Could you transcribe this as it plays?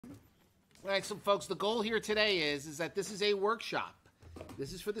All right, so folks, the goal here today is that this is a workshop.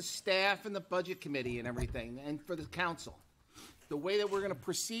 This is for the staff and the budget committee and everything, and for the council. The way that we're going to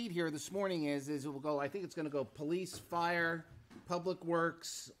proceed here this morning is it will go, I think it's going to go police, fire, public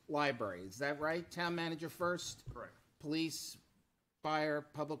works, library. Is that right? Town manager first? Correct. Police, fire,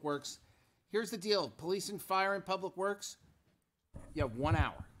 public works. Here's the deal. Police and fire and public works, you have 1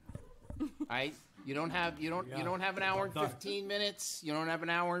 hour. All right? You don't have an hour and 15 minutes. You don't have an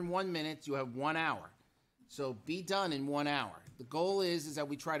hour and 1 minute. You have 1 hour. So be done in 1 hour. The goal is that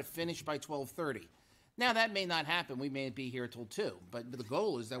we try to finish by 12:30. Now that may not happen. We may be here till 2, but the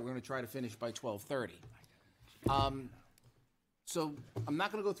goal is that we're going to try to finish by 12:30. So I'm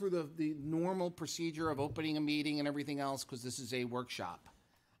not going to go through the normal procedure of opening a meeting and everything else because this is a workshop,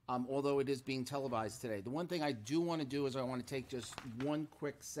 although it is being televised today. The one thing I do want to do is I want to take just one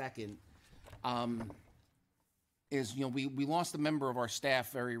quick second. We lost a member of our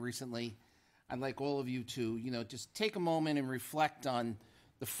staff very recently. I'd like all of you to, just take a moment and reflect on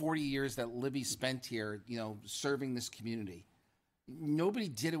the 40 years that Libby spent here, serving this community. Nobody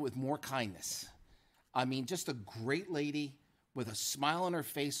did it with more kindness. I mean, just a great lady with a smile on her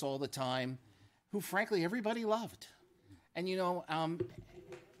face all the time, who frankly everybody loved. And,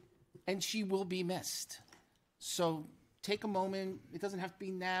 and she will be missed. So take a moment, it doesn't have to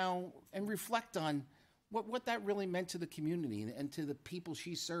be now, and reflect on what that really meant to the community and to the people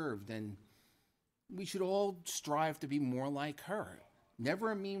she served. And we should all strive to be more like her.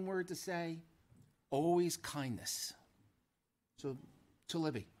 Never a mean word to say, always kindness. So, to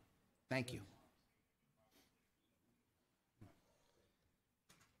Libby, thank you.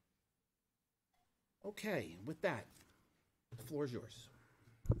 Okay, with that, the floor is yours.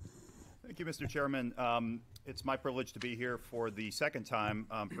 Thank you, Mr. Chairman. It's my privilege to be here for the second time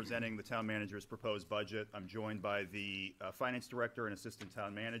presenting the town manager's proposed budget. I'm joined by the finance director and assistant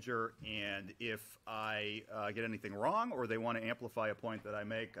town manager, and if I get anything wrong or they want to amplify a point that I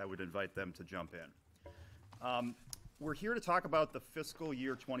make, I would invite them to jump in. We're here to talk about the fiscal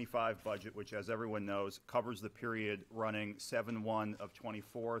year 25 budget, which, as everyone knows, covers the period running 7/1 of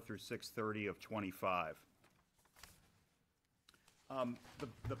 24 through 6/30 of 25.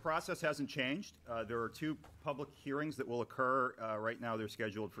 The process hasn't changed. There are 2 public hearings that will occur. Right now they're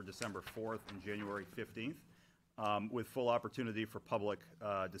scheduled for December 4th and January 15th, with full opportunity for public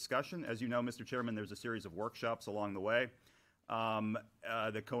discussion. As you know, Mr. Chairman, there's a series of workshops along the way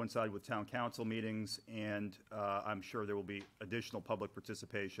that coincide with town council meetings, and I'm sure there will be additional public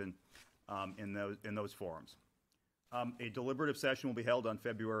participation in those forums. A deliberative session will be held on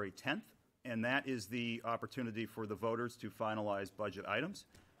February 10th. And that is the opportunity for the voters to finalize budget items.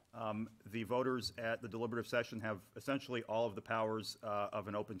 The voters at the deliberative session have essentially all of the powers of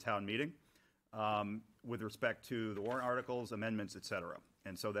an open town meeting with respect to the warrant articles, amendments, et cetera.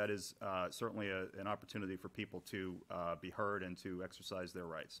 And so that is certainly an opportunity for people to be heard and to exercise their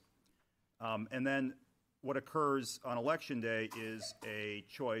rights. And then what occurs on election day is a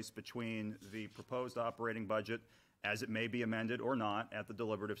choice between the proposed operating budget, as it may be amended or not at the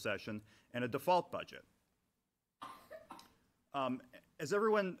deliberative session, and a default budget. As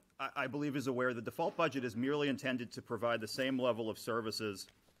everyone, I believe, is aware, the default budget is merely intended to provide the same level of services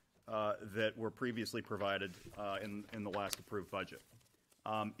that were previously provided in the last approved budget.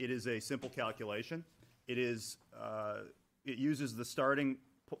 It is a simple calculation. It uses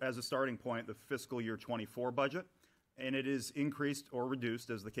as a starting point the fiscal year 24 budget, and it is increased or reduced,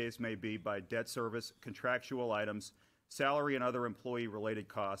 as the case may be, by debt service, contractual items, salary and other employee-related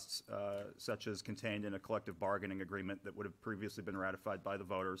costs, such as contained in a collective bargaining agreement that would have previously been ratified by the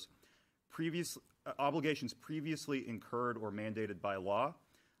voters, obligations previously incurred or mandated by law,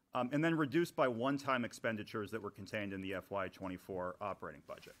 and then reduced by one-time expenditures that were contained in the FY24 operating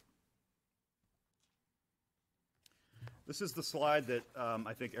budget. This is the slide that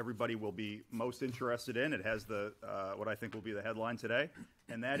I think everybody will be most interested in. It has what I think will be the headline today,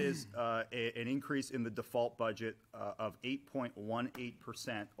 and that is an increase in the default budget of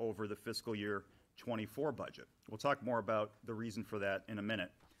 8.18% over the fiscal year 24 budget. We'll talk more about the reason for that in a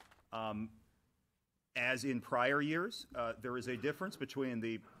minute. As in prior years, there is a difference between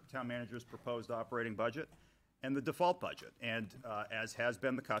the town manager's proposed operating budget and the default budget, and as has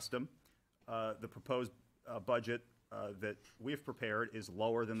been the custom, the proposed budget that we've prepared is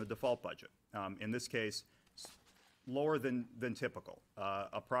lower than the default budget. In this case, lower than typical,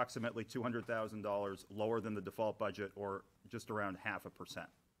 approximately $200,000 lower than the default budget, or just around 0.5%.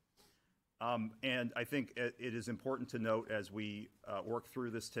 And I think it is important to note as we work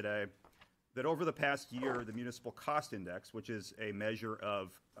through this today that over the past year, the Municipal Cost Index, which is a measure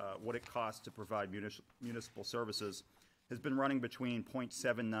of what it costs to provide municipal services, has been running between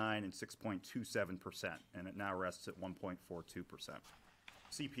 0.79 and 6.27%, and it now rests at 1.42%.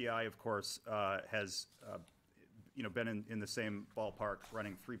 CPI, of course, has been in the same ballpark,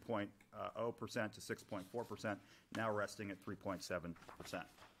 running 3.0% to 6.4%, now resting at 3.7%.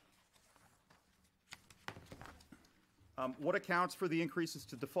 What accounts for the increases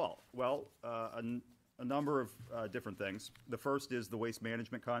to default? Well, a number of different things. The first is the waste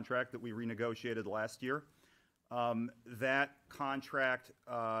management contract that we renegotiated last year. That contract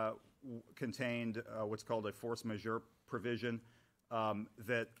contained what's called a force majeure provision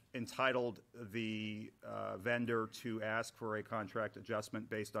that entitled the vendor to ask for a contract adjustment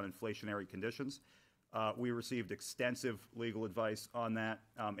based on inflationary conditions. We received extensive legal advice on that.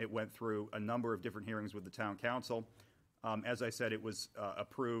 It went through a number of different hearings with the town council. As I said, it was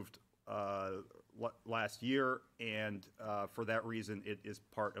approved last year, and for that reason, it is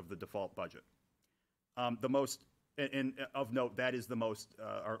part of the default budget. And of note, that is the most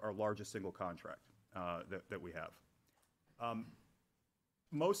our largest single contract that we have.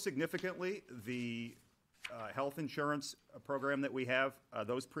 Most significantly, the health insurance program that we have,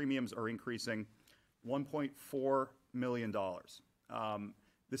 those premiums are increasing $1.4 million.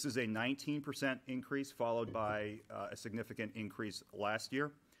 This is a 19% increase, followed by a significant increase last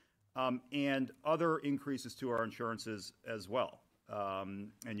year, and other increases to our insurances as well.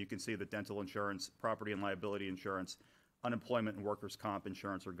 And you can see that dental insurance, property and liability insurance, unemployment and workers' comp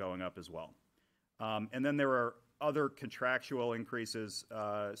insurance are going up as well. And then there are other contractual increases,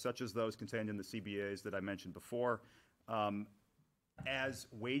 such as those contained in the CBAs that I mentioned before. As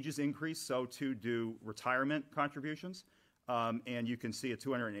wages increase, so too do retirement contributions. And you can see a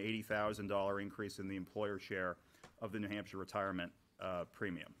 $280,000 increase in the employer share of the New Hampshire retirement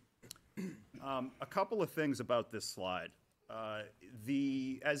premium. A couple of things about this slide.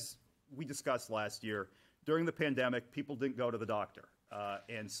 As we discussed last year, during the pandemic, people didn't go to the doctor.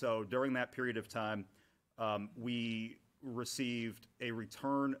 And so during that period of time, we received a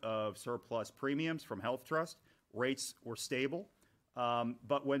return of surplus premiums from Health Trust. Rates were stable.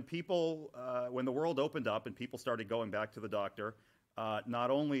 But when the world opened up and people started going back to the doctor,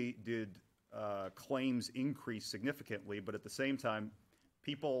 not only did claims increase significantly, but at the same time,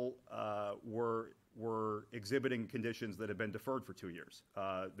 people were exhibiting conditions that had been deferred for 2 years.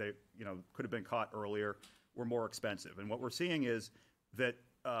 They could have been caught earlier, were more expensive. And what we're seeing is that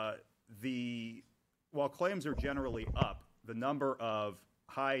while claims are generally up, the number of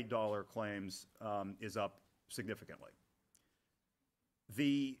high dollar claims is up significantly.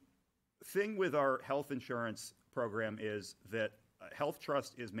 The thing with our health insurance program is that Health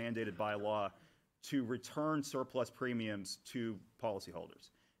Trust is mandated by law to return surplus premiums to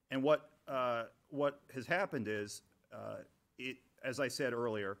policyholders. And what has happened is, as I said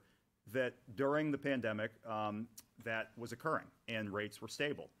earlier, that during the pandemic, that was occurring and rates were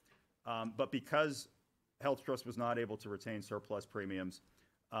stable. But because Health Trust was not able to retain surplus premiums,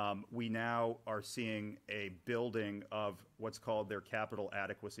 we now are seeing a building of what's called their capital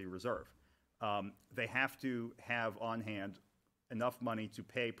adequacy reserve. They have to have on hand enough money to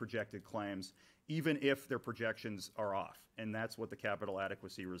pay projected claims, even if their projections are off, and that's what the capital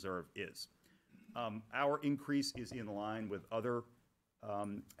adequacy reserve is. Our increase is in line with other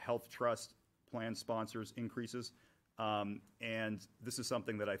Health Trust plan sponsors' increases, and this is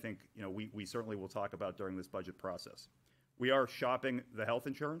something that I think we certainly will talk about during this budget process. We are shopping the health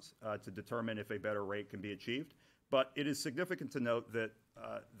insurance to determine if a better rate can be achieved, but it is significant to note that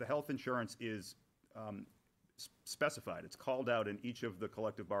the health insurance is specified. It's called out in each of the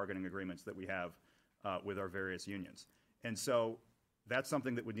collective bargaining agreements that we have with our various unions. And so that's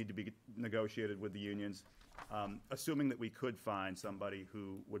something that would need to be negotiated with the unions, assuming that we could find somebody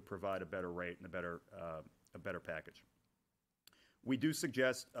who would provide a better rate and a better package. We do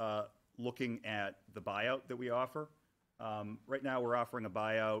suggest looking at the buyout that we offer. Right now we're offering a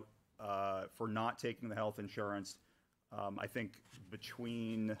buyout for not taking the health insurance, I think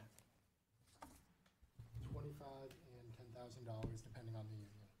between $25,000 and $10,000, depending on the union.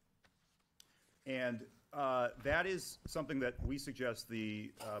 And that is something that we suggest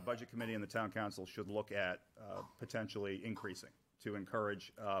the Budget Committee and the Town Council should look at potentially increasing to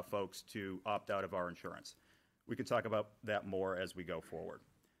encourage folks to opt out of our insurance. We can talk about that more as we go forward.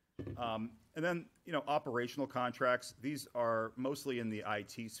 And then, operational contracts, these are mostly in the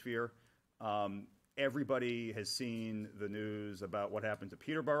IT sphere. Everybody has seen the news about what happened to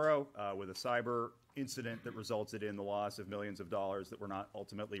Peterborough with a cyber incident that resulted in the loss of millions of dollars that were not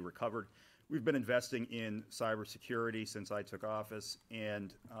ultimately recovered. We've been investing in cybersecurity since I took office,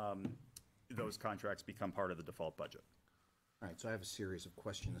 and those contracts become part of the default budget. All right, so I have a series of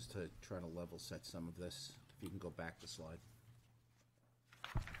questions to try to level set some of this. If you can go back the slide.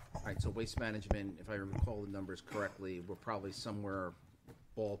 right, so waste management, if I recall the numbers correctly, we're probably somewhere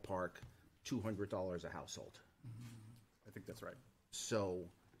ballpark $200 a household. I think that's right. So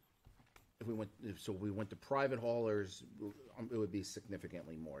if we went to private haulers, it would be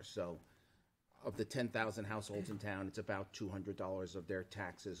significantly more. So of the 10,000 households in town, it's about $200 of their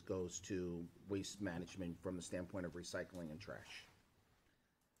taxes goes to waste management from the standpoint of recycling and trash.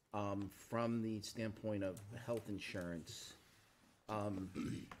 From the standpoint of health insurance,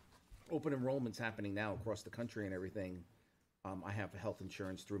 open enrollment's happening now across the country and everything. I have health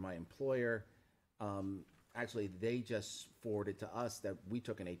insurance through my employer. Actually, they just forwarded to us that we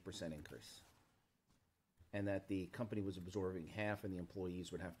took an 8% increase, and that the company was absorbing half and the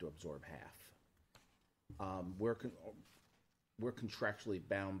employees would have to absorb half. We're contractually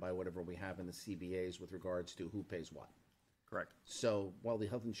bound by whatever we have in the CBAs with regards to who pays what. Correct. So while the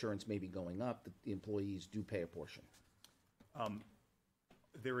health insurance may be going up, the employees do pay a portion.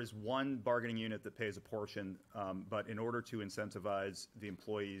 There is one bargaining unit that pays a portion, but in order to incentivize the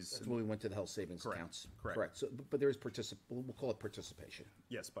employees, That's when we went to the health savings Correct. accounts. Correct. So, but there is we'll call it participation.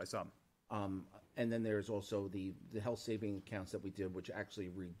 yes, by some. And then there's also the health saving accounts that we did, which actually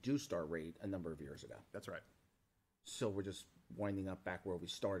reduced our rate a number of years ago. That's right. So we're just winding up back where we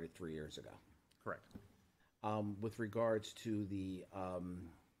started 3 years ago. Correct. With regards to the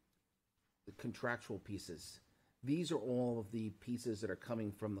contractual pieces, these are all of the pieces that are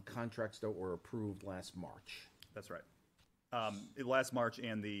coming from the contracts that were approved last March, That's right. Last March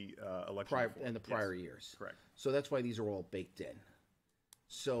and the election. before. and the Yes. prior years. Correct. So that's why these are all baked in.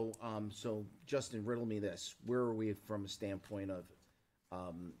 So, so Justin, riddle me this: where are we from a standpoint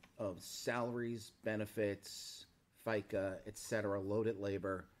of salaries, benefits, FICA, et cetera, loaded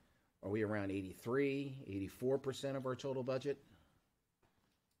labor? Are we around 84% of our total budget?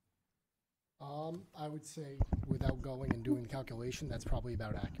 I would say, without going and doing the calculation, that's probably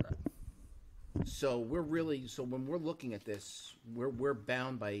about accurate. So when we're looking at this, we're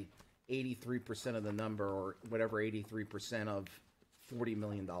bound by 83% of the number, or whatever 83% of $40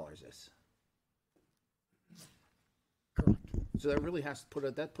 million is. Correct. So that really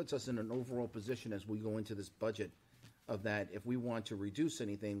that puts us in an overall position as we go into this budget, of that if we want to reduce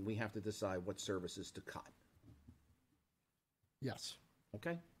anything, we have to decide what services to cut. Yes.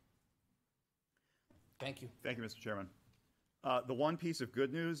 Okay? Thank you. Thank you, Mr. Chairman. The one piece of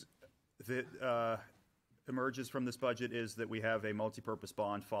good news that emerges from this budget is that we have a multipurpose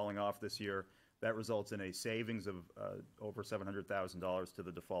bond falling off this year. That results in a savings of over $700,000 to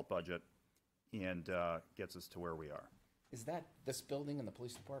the default budget, and gets us to where we are. Is that this building and the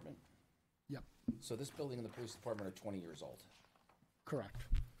police department? Yep. So this building and the police department are 20 years old. Correct.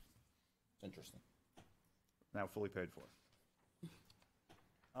 Interesting. Now fully paid for.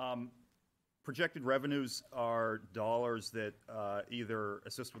 Projected revenues are dollars that either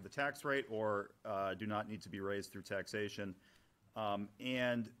assist with the tax rate or do not need to be raised through taxation.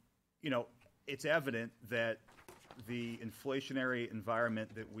 And, it's evident that the inflationary environment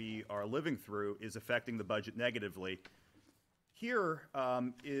that we are living through is affecting the budget negatively. Here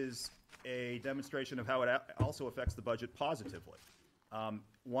is a demonstration of how it also affects the budget positively.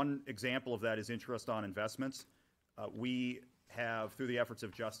 One example of that is interest on investments. We have, through the efforts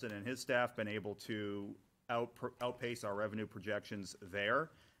of Justin and his staff, been able to outpace our revenue projections there,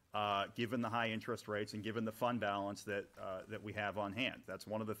 given the high interest rates and given the fund balance that we have on hand. That's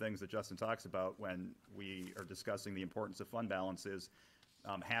one of the things that Justin talks about when we are discussing the importance of fund balance is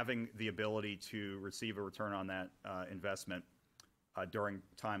having the ability to receive a return on that investment during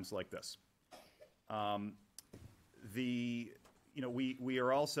times like this. We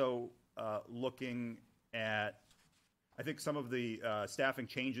are also looking at, I think, some of the staffing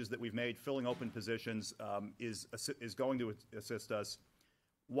changes that we've made. Filling open positions is going to assist us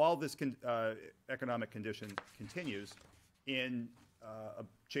while this economic condition continues in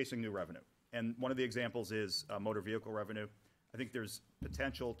chasing new revenue. And one of the examples is motor vehicle revenue. I think there's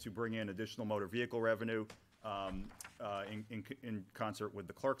potential to bring in additional motor vehicle revenue in concert with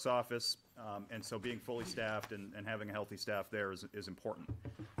the clerk's office. And so being fully staffed and having a healthy staff there is important.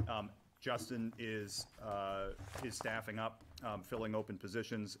 Justin is staffing up, filling open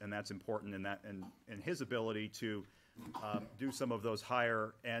positions, and that's important in his ability to do some of those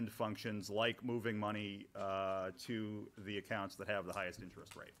higher end functions, like moving money to the accounts that have the highest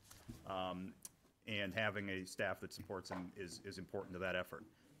interest rate. And having a staff that supports him is important to that effort.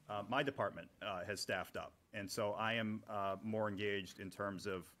 My department has staffed up, and so I am more engaged in terms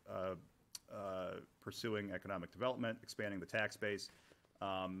of pursuing economic development, expanding the tax base,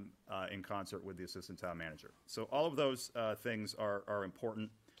 in concert with the assistant town manager. So all of those things are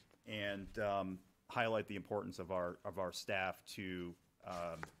important and highlight the importance of our staff to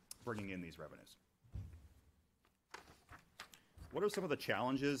bringing in these revenues. What are some of the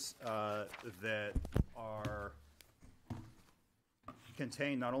challenges that are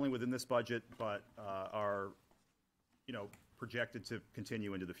contained not only within this budget, but are projected to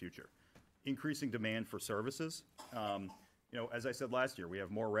continue into the future? Increasing demand for services. As I said last year, we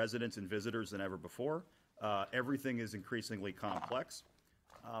have more residents and visitors than ever before. Everything is increasingly complex.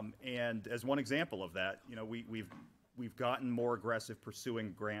 And as one example of that, we've gotten more aggressive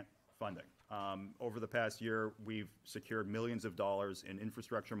pursuing grant funding. Over the past year, we've secured millions of dollars in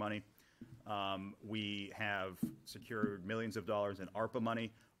infrastructure money. We have secured millions of dollars in ARPA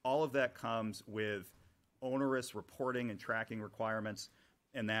money. All of that comes with onerous reporting and tracking requirements,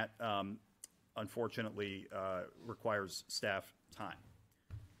 and that unfortunately requires staff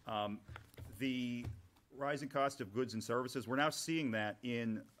time. The rising cost of goods and services, we're now seeing that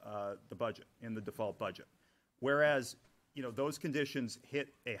in the budget, in the default budget. Whereas, those conditions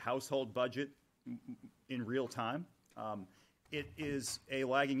hit a household budget in real time, it is a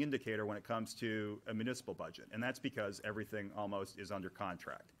lagging indicator when it comes to a municipal budget, and that's because everything almost is under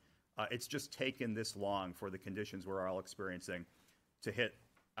contract. It's just taken this long for the conditions we're all experiencing to hit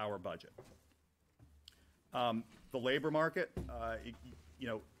our budget. The labor market,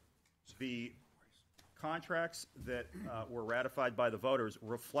 the contracts that were ratified by the voters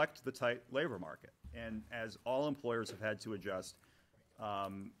reflect the tight labor market. And as all employers have had to adjust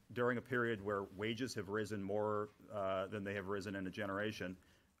during a period where wages have risen more than they have risen in a generation,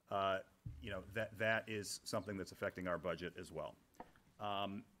 that is something that's affecting our budget as well.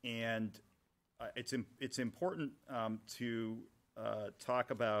 And it's important to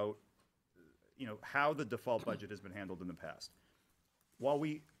talk about how the default budget has been handled in the past. While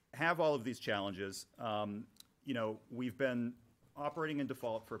we have all of these challenges, we've been operating in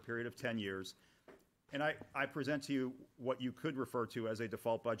default for a period of 10 years. And I present to you what you could refer to as a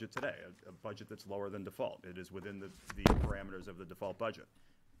default budget today, a budget that's lower than default. It is within the parameters of the default budget.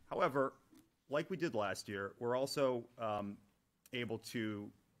 However, like we did last year, we're also able to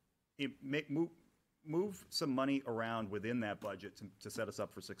move some money around within that budget to set us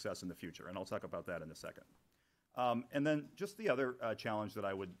up for success in the future. And I'll talk about that in a second. And then just the other challenge that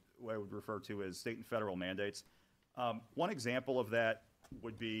I would refer to is state and federal mandates. One example of that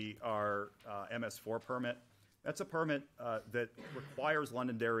would be our MS4 permit. That's a permit that requires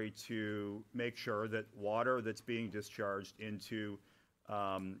Londonderry to make sure that water that's being discharged into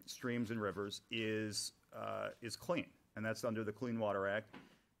streams and rivers is clean, and that's under the Clean Water Act.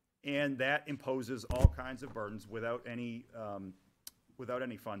 And that imposes all kinds of burdens without any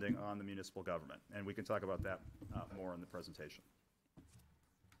funding on the municipal government. And we can talk about that more in the presentation.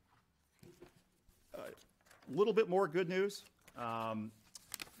 A little bit more good news.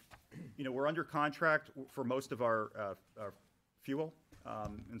 We're under contract for most of our fuel,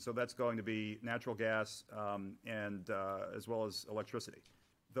 and so that's going to be natural gas and as well as electricity.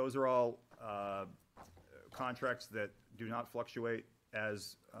 Those are all contracts that do not fluctuate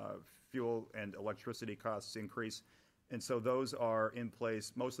as fuel and electricity costs increase, and so those are in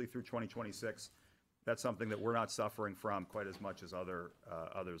place mostly through 2026. That's something that we're not suffering from quite as much as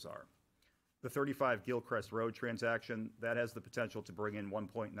others are. The 35 Gilcrest Road transaction, that has the potential to bring in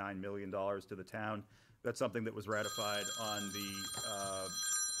 $1.9 million to the town. That's something that was ratified on the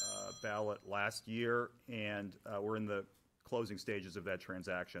ballot last year, and we're in the closing stages of that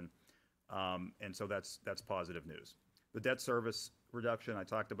transaction, and so that's positive news. The debt service reduction I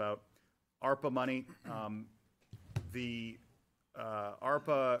talked about. ARPA money, the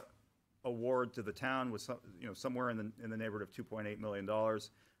ARPA award to the town was somewhere in the neighborhood of $2.8 million.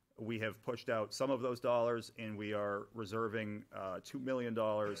 We have pushed out some of those dollars, and we are reserving $2 million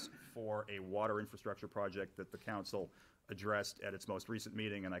for a water infrastructure project that the council addressed at its most recent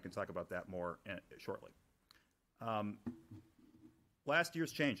meeting, and I can talk about that more shortly. Last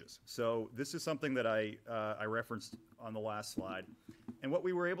year's changes. So this is something that I referenced on the last slide. And what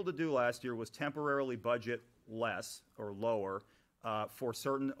we were able to do last year was temporarily budget less or lower for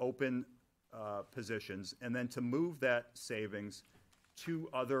certain open positions, and then to move that savings to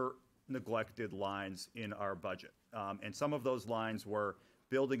other neglected lines in our budget. And some of those lines were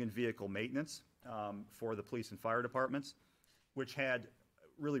building and vehicle maintenance for the police and fire departments, which had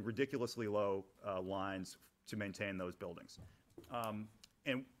really ridiculously low lines to maintain those buildings.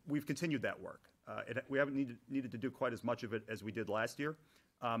 And we've continued that work. We haven't needed to do quite as much of it as we did last year.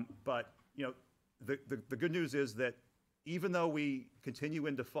 But the good news is that even though we continue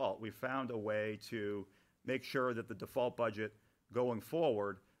in default, we've found a way to make sure that the default budget going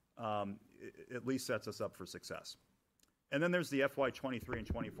forward at least sets us up for success. And then there's the FY23 and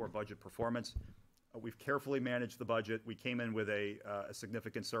 24 budget performance. We've carefully managed the budget. We came in with a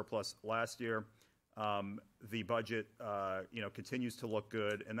significant surplus last year. The budget, continues to look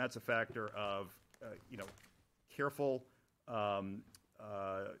good, and that's a factor of, careful,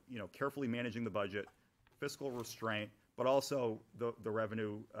 carefully managing the budget, fiscal restraint, but also the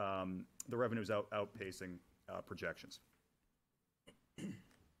revenues outpacing projections.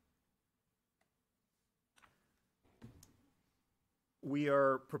 We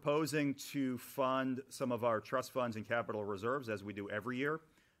are proposing to fund some of our trust funds and capital reserves, as we do every year.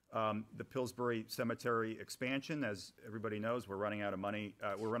 The Pillsbury Cemetery expansion, as everybody knows, we're running out of money.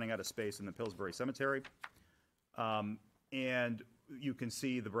 We're running out of space in the Pillsbury Cemetery. And you can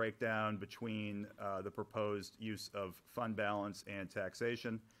see the breakdown between the proposed use of fund balance and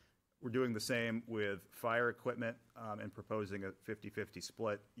taxation. We're doing the same with fire equipment and proposing a 50-50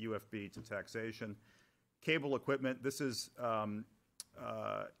 split, UFB to taxation. Cable equipment, this is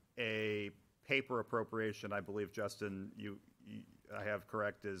a paper appropriation, I believe, Justin, I have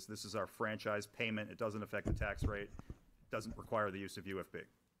correct, this is our franchise payment. It doesn't affect the tax rate, doesn't require the use of UFB.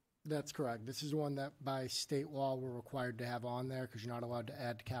 That's correct. This is one that by state law we're required to have on there because you're not allowed to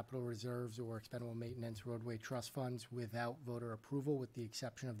add to capital reserves or expendable maintenance roadway trust funds without voter approval, with the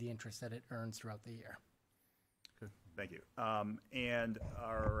exception of the interest that it earns throughout the year. Thank you. And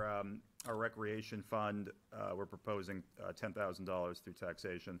our recreation fund, we're proposing $10,000 through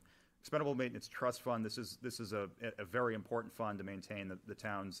taxation. Expendable Maintenance Trust Fund, this is a very important fund to maintain the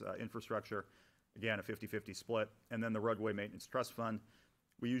town's infrastructure. Again, a 50-50 split. And then the Roadway Maintenance Trust Fund,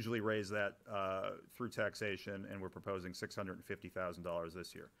 we usually raise that through taxation, and we're proposing $650,000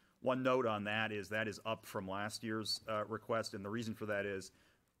 this year. One note on that is up from last year's request, and the reason for that is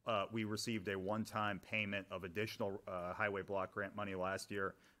we received a one-time payment of additional highway block grant money last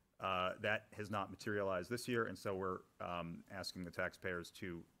year. That has not materialized this year, and so we're asking the taxpayers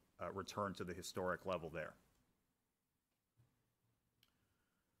to return to the historic level there.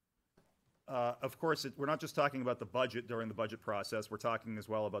 Of course, we're not just talking about the budget during the budget process. We're talking as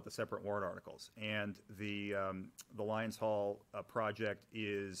well about the separate warrant articles. And the Lions Hall project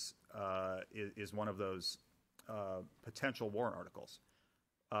is one of those potential warrant articles.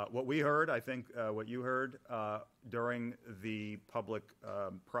 What we heard, I think what you heard during the public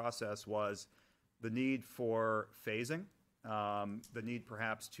process was the need for phasing, the need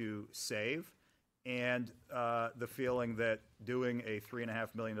perhaps to save, and the feeling that doing a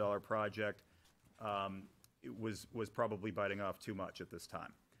 $3.5 million project it was probably biting off too much at this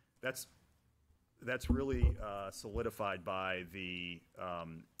time. That's really solidified by the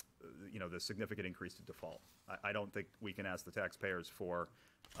the significant increase to default. I don't think we can ask the taxpayers for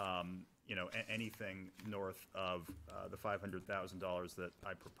anything north of the $500,000 that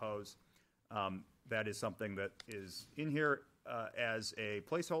I propose. That is something that is in here as a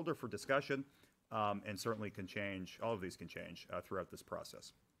placeholder for discussion, and certainly can change. All of these can change throughout this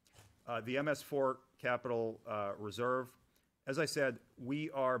process. The MS4 capital reserve, as I said, we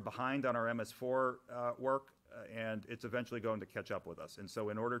are behind on our MS4 work, and it's eventually going to catch up with us. And so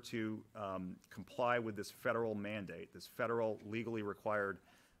in order to comply with this federal mandate, this federal legally required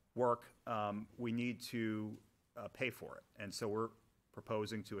work, we need to pay for it. And so we're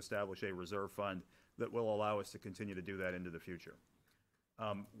proposing to establish a reserve fund that will allow us to continue to do that into the future.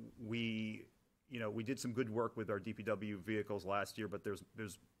 We did some good work with our DPW vehicles last year, but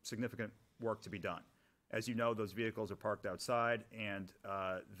there's significant work to be done. As you know, those vehicles are parked outside, and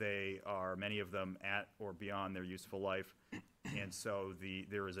they are, many of them, at or beyond their useful life. And so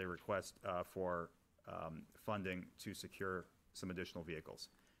there is a request for funding to secure some additional vehicles.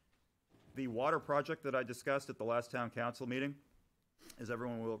 The water project that I discussed at the last town council meeting, as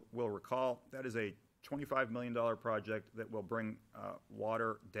everyone will recall, that is a $25 million project that will bring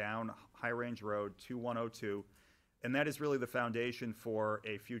water down High Range Road to 102, and that is really the foundation for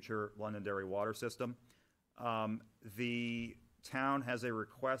a future Londonderry water system. The town has a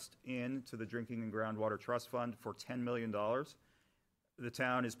request in to the Drinking and Groundwater Trust Fund for $10 million. The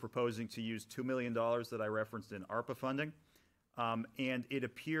town is proposing to use $2 million that I referenced in ARPA funding, and it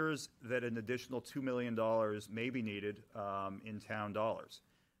appears that an additional $2 million may be needed in town dollars.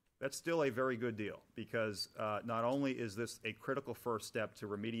 That's still a very good deal, because not only is this a critical first step to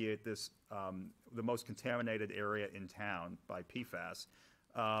remediate this, the most contaminated area in town by PFAS,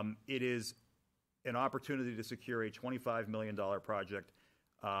 it is an opportunity to secure a $25 million project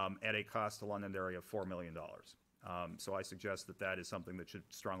at a cost to Londonderry of $4 million. So I suggest that that is something that should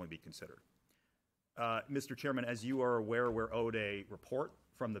strongly be considered. Mr. Chairman, as you are aware, we're owed a report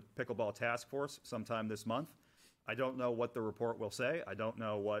from the Pickleball Task Force sometime this month. I don't know what the report will say. I don't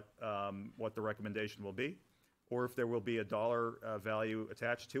know what the recommendation will be, or if there will be a dollar value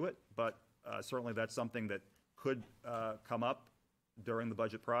attached to it. But certainly that's something that could come up during the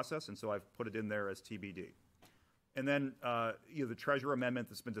budget process, and so I've put it in there as TBD. And then the treasurer amendment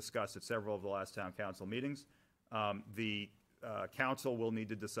that's been discussed at several of the last town council meetings. The council will need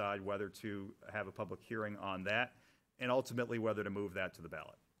to decide whether to have a public hearing on that, and ultimately whether to move that to the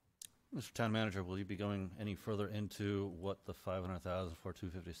ballot. Mr. Town Manager, will you be going any further into what the $500,000 for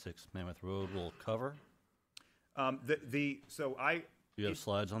 256 Mammoth Road will cover? So I. Do you have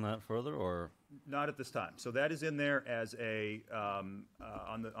slides on that further, or? Not at this time. So that is in there as a,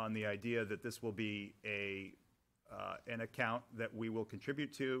 on the idea that this will be an account that we will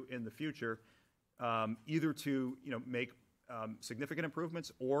contribute to in the future, either to, make significant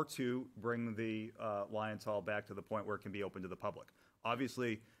improvements or to bring the Lions Hall back to the point where it can be open to the public.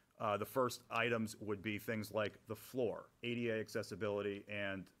 Obviously, the first items would be things like the floor, ADA accessibility,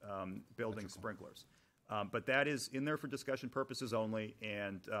 and building sprinklers. But that is in there for discussion purposes only,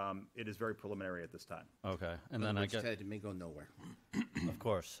 and it is very preliminary at this time. Okay, and then I guess, Ted, it may go nowhere. of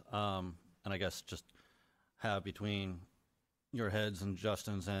course, and I guess just have between your heads and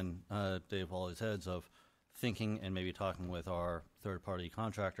Justin's and Dave Hawley's heads of thinking and maybe talking with our third-party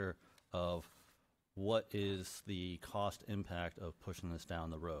contractor of what is the cost impact of pushing this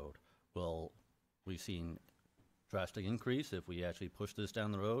down the road. Will we see drastic increase if we actually push this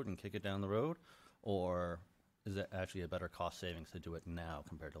down the road and kick it down the road? Or is it actually a better cost savings to do it now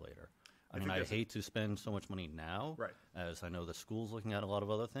compared to later? I mean, I hate to spend so much money now, right, as I know the school's looking at a lot of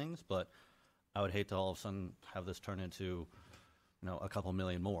other things, but I would hate to all of a sudden have this turn into, a couple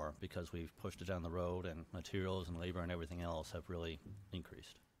million more because we've pushed it down the road and materials and labor and everything else have really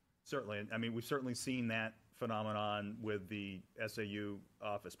increased. Certainly. I mean, we've certainly seen that phenomenon with the SAU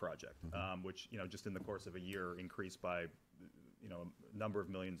office project, which, just in the course of a year increased by, a number of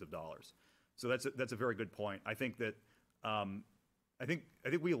millions of dollars. So that's a very good point. I think that I think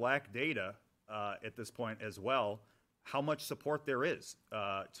we lack data at this point as well, how much support there is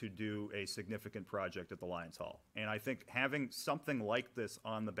to do a significant project at the Lions Hall. And I think having something like this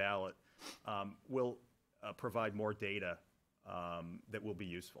on the ballot will provide more data that will be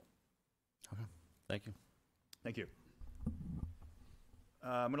useful. Okay. Thank you. Thank you.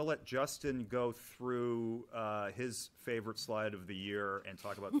 I'm going to let Justin go through his favorite slide of the year and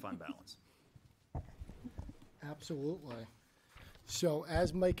talk about fund balance. Absolutely. So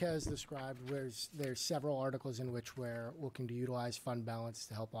as Mike has described, there's several articles in which we're looking to utilize fund balance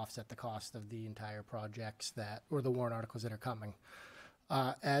to help offset the cost of the entire projects or the warrant articles that are coming.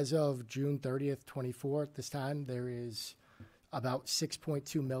 As of June 30th, 24 at this time, there is about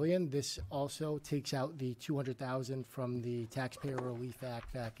 $6.2 million. This also takes out the $200,000 from the Taxpayer Relief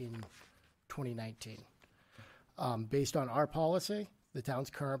Act back in 2019. Based on our policy, the town's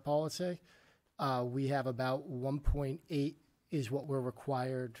current policy, we have about 1.8 is what we're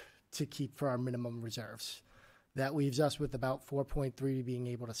required to keep for our minimum reserves. That leaves us with about 4.3 being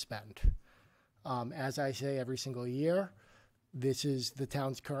able to spend. As I say every single year, this is the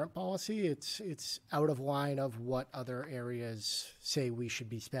town's current policy. It's out of line of what other areas say we should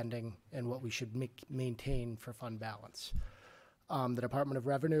be spending and what we should maintain for fund balance. The Department of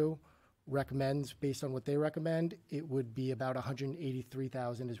Revenue recommends, based on what they recommend, it would be about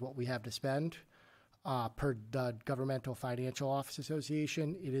 $183,000 is what we have to spend. Per the Governmental Financial Office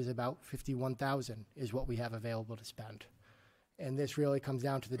Association, it is about $51,000 is what we have available to spend. And this really comes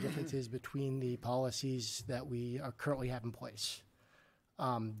down to the differences between the policies that we currently have in place.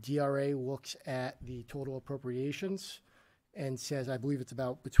 DRA looks at the total appropriations and says, I believe it's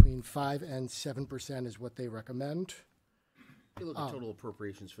about between 5 and 7% is what they recommend. You look at total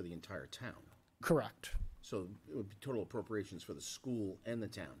appropriations for the entire town. Correct. So it would be total appropriations for the school and the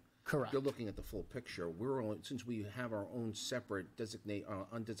town. Correct. You're looking at the full picture. We're only, since we have our own separate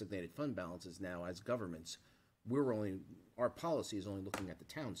undesignated fund balances now as governments, our policy is only looking at the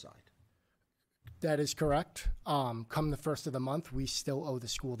town side. That is correct. Come the first of the month, we still owe the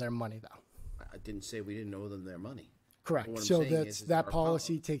school their money, though. I didn't say we didn't owe them their money. Correct. What I'm So saying is that our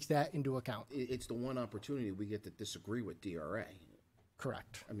policy takes that into account. It's the one opportunity we get to disagree with DRA.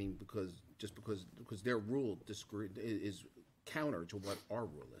 Correct. I mean, because their rule is counter to what our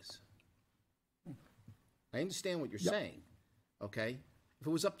rule is. I understand what you're saying, okay? If it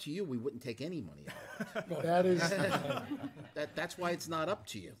was up to you, we wouldn't take any money out of it. That is That's why it's not up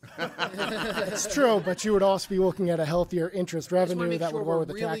to you. that's true, but you would also be looking at a healthier interest I just wanna revenue make that sure would we're lower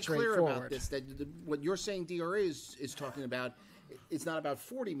the really tax rate clear about forward. this, that what you're saying DRA is talking about, it's not about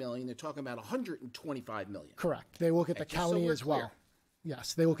 40 million, they're talking about 125 million. Correct. They look at the Okay, just so county we're as well. clear.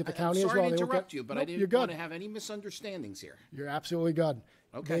 Yes, they look at the I'm county as well. sorry to They look interrupt at, you, but Nope, I you're didn't good. want to have any misunderstandings here. You're absolutely good.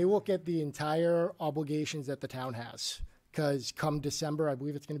 Okay. They look at the entire obligations that the town has. because come December, I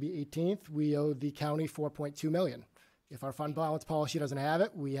believe it's going to be 18th, we owe the county $4.2 million. If our fund balance policy doesn't have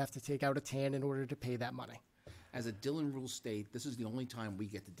it, we have to take out a TAN in order to pay that money. As a Dillon Rule State, this is the only time we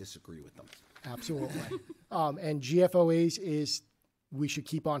get to disagree with them. Absolutely. And GFOAs is, we should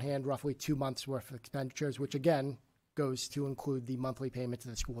keep on hand roughly 2 months' worth of expenditures, which again goes to include the monthly payment to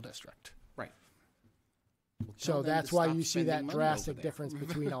the school district. Right. Well, tell So them to that's why stop you see spending that money drastic over there. difference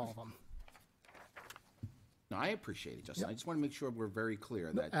between all of them. No, I appreciate it, Justin. I just want to make sure we're very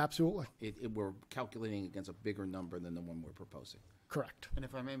clear that Absolutely. we're calculating against a bigger number than the one we're proposing. Correct. And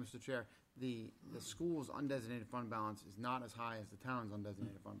if I may, Mr. Chair, the school's undesignated fund balance is not as high as the town's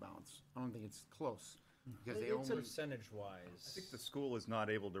undesignated fund balance. I don't think it's close, because they It's only, percentage-wise. I think the school is not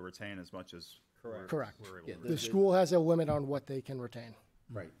able to retain as much as Correct. we're able Yeah, to. The school has a limit on what they can retain.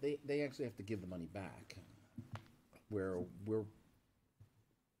 Right. They actually have to give the money back. Where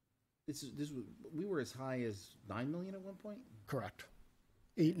we were as high as 9 million at one point. Correct.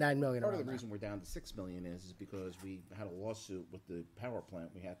 8, 9 million Part of around the there. reason we're down to 6 million is because we had a lawsuit with the power plant.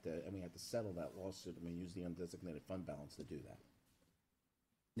 We had to settle that lawsuit, and we used the undesignated fund balance to do that.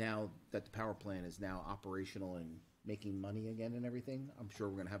 Now that the power plant is now operational and making money again and everything, I'm sure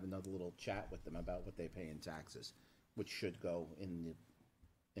we're gonna have another little chat with them about what they pay in taxes, which should go in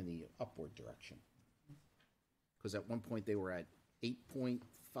the upward direction. Because at one point they were at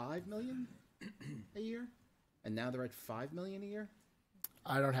 8.5 million a year, and now they're at 5 million a year.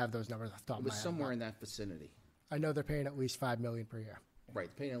 I don't have those numbers off the top It of was my head. somewhere in that vicinity. I know they're paying at least 5 million per year. Right,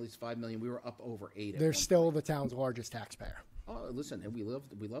 paying at least 5 million. We were up over 8. They're still the town's largest taxpayer. Oh, listen, and we love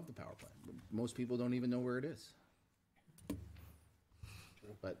the power plant. Most people don't even know where it is.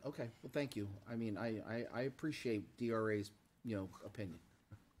 But okay, well, thank you. I mean, I appreciate DRA's opinion.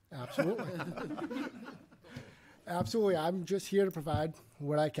 Absolutely. Absolutely. I'm just here to provide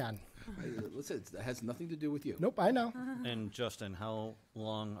what I can. Listen, it has nothing to do with you. Nope, I know. And Justin, how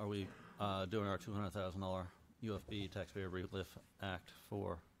long are we doing our $200,000 UFB Taxpayer Relief Act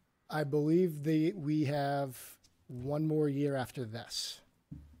for? I believe we have one more year after this.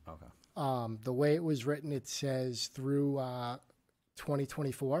 Okay. The way it was written, it says through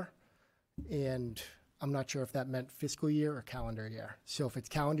 2024, and I'm not sure if that meant fiscal year or calendar year. So if it's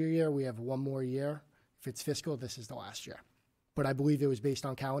calendar year, we have one more year. If it's fiscal, this is the last year. But I believe it was based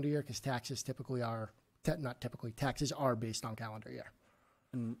on calendar year because taxes typically are, taxes are based on calendar year.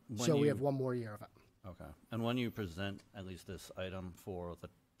 And when So we you- have one more year of it. Okay. And when you present at least this item for the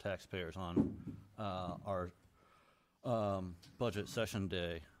taxpayers on our budget session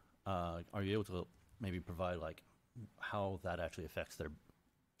day, are you able to maybe provide like how that actually affects their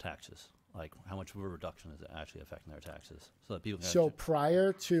taxes? Like how much of a reduction is it actually affecting their taxes? So that people can So actually-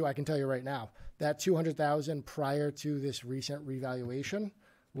 prior to, I can tell you right now, that 200,000 prior to this recent revaluation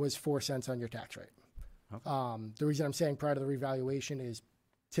was 4 cents on your tax rate. The reason I'm saying prior to the revaluation is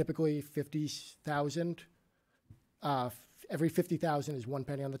typically 50,000. Every 50,000 is 1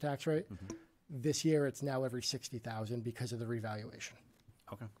 penny on the tax rate. This year, it's now every 60,000 because of the revaluation.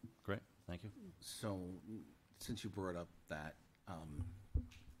 Okay, great. Thank you. So, since you brought up that,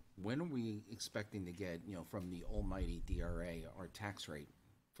 when are we expecting to get, from the almighty DRA, our tax rate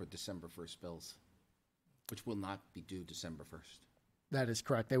for December 1st bills, which will not be due December 1st? That is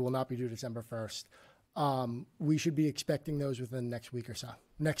correct. They will not be due December 1st. We should be expecting those within the next week or so,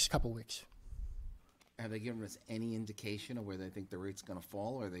 next couple weeks. Have they given us any indication of where they think the rate's going to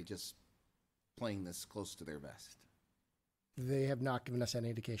fall, or are they just playing this close to their vest? They have not given us any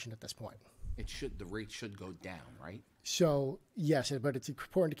indication at this point. The rate should go down, right? So, yes, but it's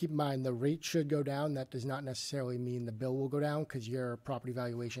important to keep in mind the rate should go down. That does not necessarily mean the bill will go down because your property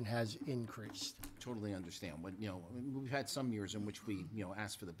valuation has increased. Totally understand. But, we've had some years in which we,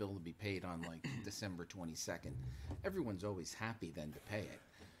 asked for the bill to be paid on like December 22nd. Everyone's always happy then to pay it.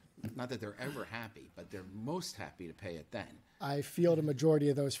 Not that they're ever happy, but they're most happy to pay it then. I field a majority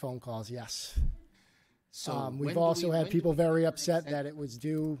of those phone calls, yes. So when We've do also we- had when people do we very have an upset extent- that it was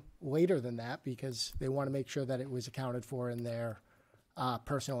due later than that because they want to make sure that it was accounted for in their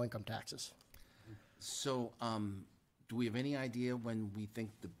personal income taxes. So, do we have any idea when we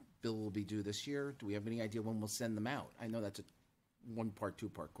think the bill will be due this year? Do we have any idea when we'll send them out? I know that's a one-part,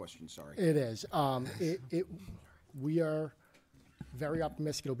 two-part question, sorry. It is. We are very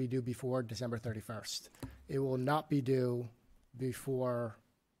optimistic it'll be due before December 31st. It will not be due before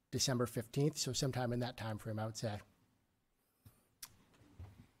December 15th, so sometime in that time frame, I would say.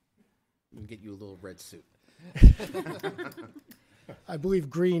 We'll get you a little red suit. I believe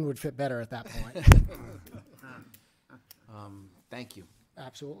green would fit better at that point. Thank you.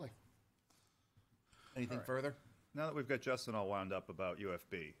 Absolutely. Anything further? Now that we've got Justin all wound up about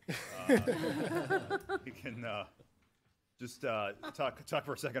UFB, we can Just talk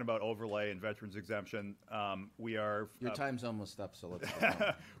for a second about overlay and veterans exemption. We are Your time's almost up, so let's go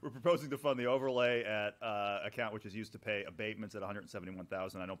on. we're proposing to fund the overlay at account which is used to pay abatements at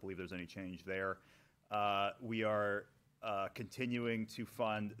 $171,000. I don't believe there's any change there. We are continuing to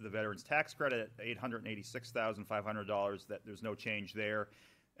fund the veterans tax credit at $886,500. That there's no change there.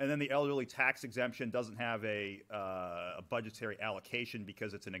 And then the elderly tax exemption doesn't have a budgetary allocation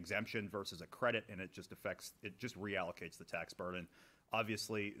because it's an exemption versus a credit, and it just reallocates the tax burden.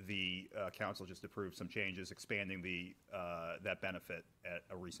 Obviously, the council just approved some changes expanding that benefit at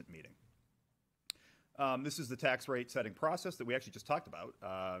a recent meeting. This is the tax rate setting process that we actually just talked about,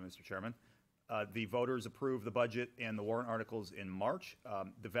 Mr. Chairman. The voters approved the budget and the warrant articles in March.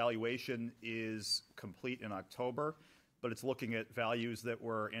 The valuation is complete in October, but it's looking at values that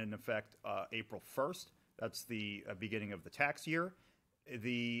were in effect April 1st. That's the beginning of the tax year.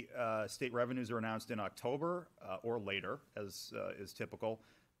 The state revenues are announced in October or later, as is typical.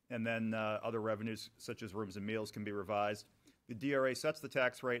 And then other revenues, such as rooms and meals, can be revised. The DRA sets the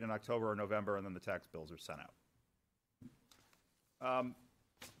tax rate in October or November, and then the tax bills are sent out.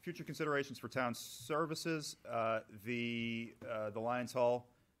 Future considerations for town services. The Lions Hall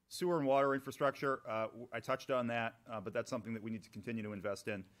sewer and water infrastructure, I touched on that, but that's something that we need to continue to invest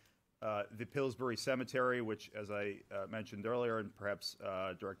in. The Pillsbury Cemetery, which, as I mentioned earlier, and perhaps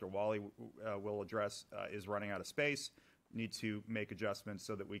Director Wally will address, is running out of space. We need to make adjustments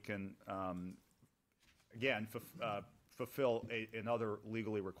so that we can, again, fulfill another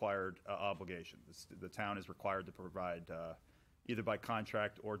legally required obligation. The town is required to provide, either by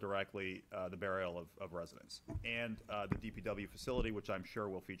contract or directly, the burial of residents. And the DPW facility, which I'm sure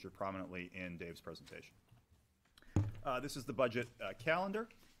will feature prominently in Dave's presentation. This is the budget calendar.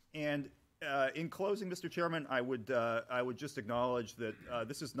 And in closing, Mr. Chairman, I would just acknowledge that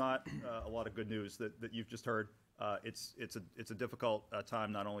this is not a lot of good news that you've just heard. It's a difficult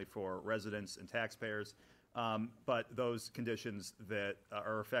time not only for residents and taxpayers, but those conditions that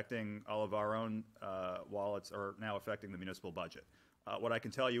are affecting all of our own wallets are now affecting the municipal budget. What I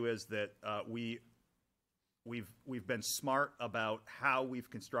can tell you is that we've been smart about how we've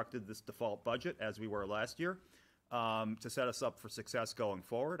constructed this default budget, as we were last year, to set us up for success going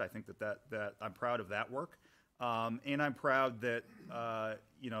forward. I think that I'm proud of that work, and I'm proud that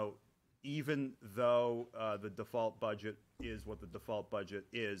even though the default budget is what the default budget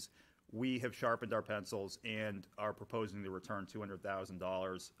is, we have sharpened our pencils and are proposing to return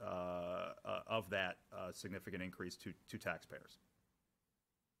 $200,000 of that significant increase to taxpayers.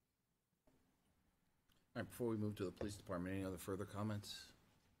 All right, before we move to the police department, any other further comments?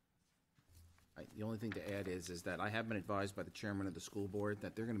 The only thing to add is that I have been advised by the chairman of the school board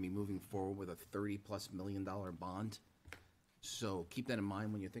that they're going to be moving forward with a $30+ million bond. So keep that in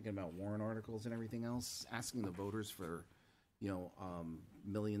mind when you're thinking about warrant articles and everything else, asking the voters for,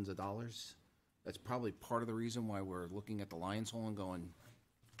 millions of dollars. That's probably part of the reason why we're looking at the Lions Hall and going,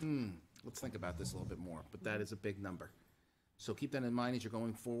 let's think about this a little bit more. But that is a big number. So keep that in mind as you're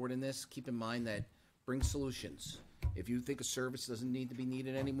going forward in this. Keep in mind that bring solutions. If you think a service doesn't need to be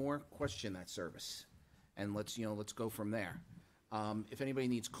needed anymore, question that service. And let's go from there. If anybody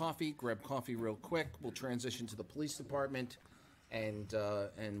needs coffee, grab coffee real quick. We'll transition to the police department and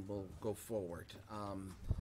we'll go forward.